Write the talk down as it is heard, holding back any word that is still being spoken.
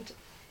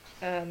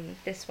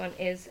This one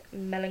is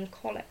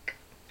melancholic.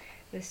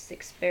 This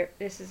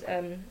is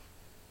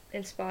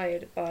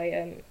inspired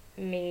by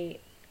me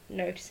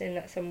noticing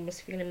that someone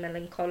was feeling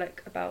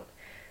melancholic about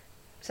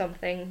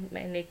something,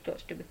 mainly got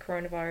to do with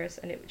coronavirus,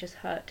 and it would just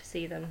hurt to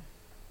see them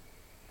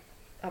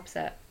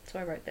upset. So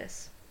I wrote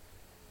this.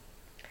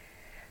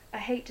 I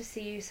hate to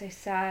see you so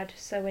sad,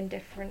 so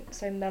indifferent,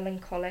 so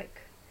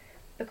melancholic,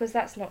 because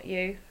that's not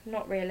you,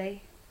 not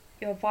really.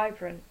 You're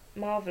vibrant,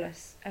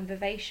 marvellous, and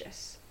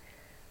vivacious.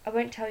 I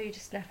won't tell you to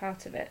snap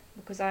out of it,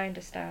 because I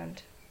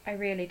understand. I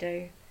really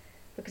do.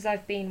 Because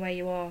I've been where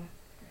you are.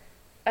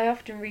 I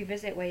often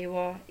revisit where you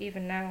are,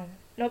 even now.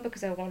 Not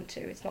because I want to,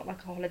 it's not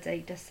like a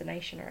holiday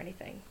destination or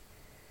anything.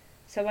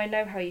 So I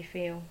know how you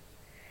feel.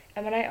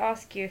 And when I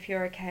ask you if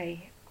you're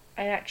okay,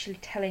 I'm actually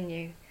telling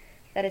you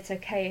that it's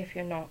okay if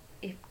you're not.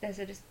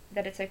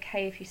 That it's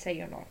okay if you say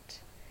you're not.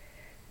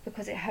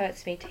 Because it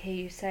hurts me to hear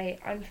you say,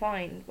 I'm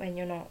fine, when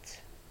you're not.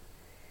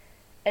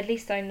 At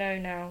least I know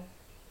now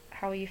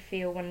how you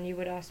feel when you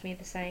would ask me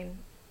the same.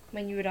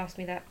 When you would ask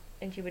me that,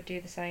 and you would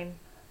do the same.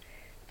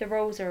 The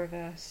roles are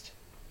reversed.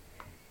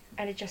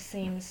 And it just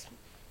seems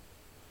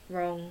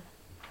wrong.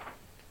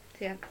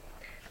 So yeah,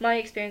 my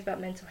experience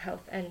about mental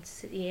health and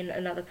seeing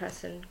another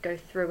person go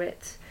through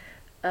it,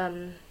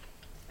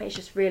 it's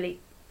just really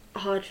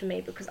hard for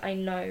me because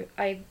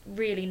I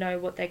really know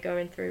what they're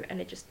going through, and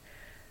it just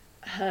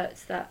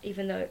hurts that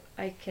even though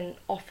I can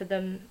offer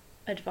them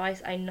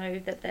advice, I know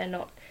that they're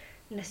not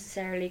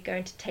necessarily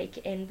going to take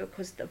it in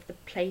because of the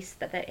place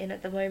that they're in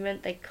at the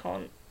moment. They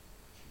can't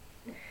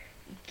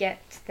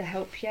get the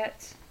help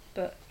yet,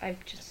 but I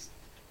just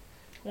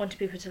wanted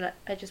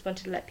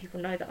to let people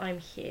know that I'm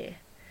here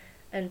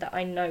and that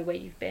I know where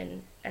you've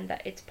been and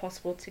that it's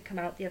possible to come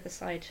out the other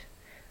side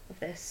of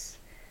this.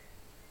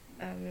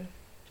 So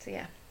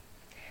yeah.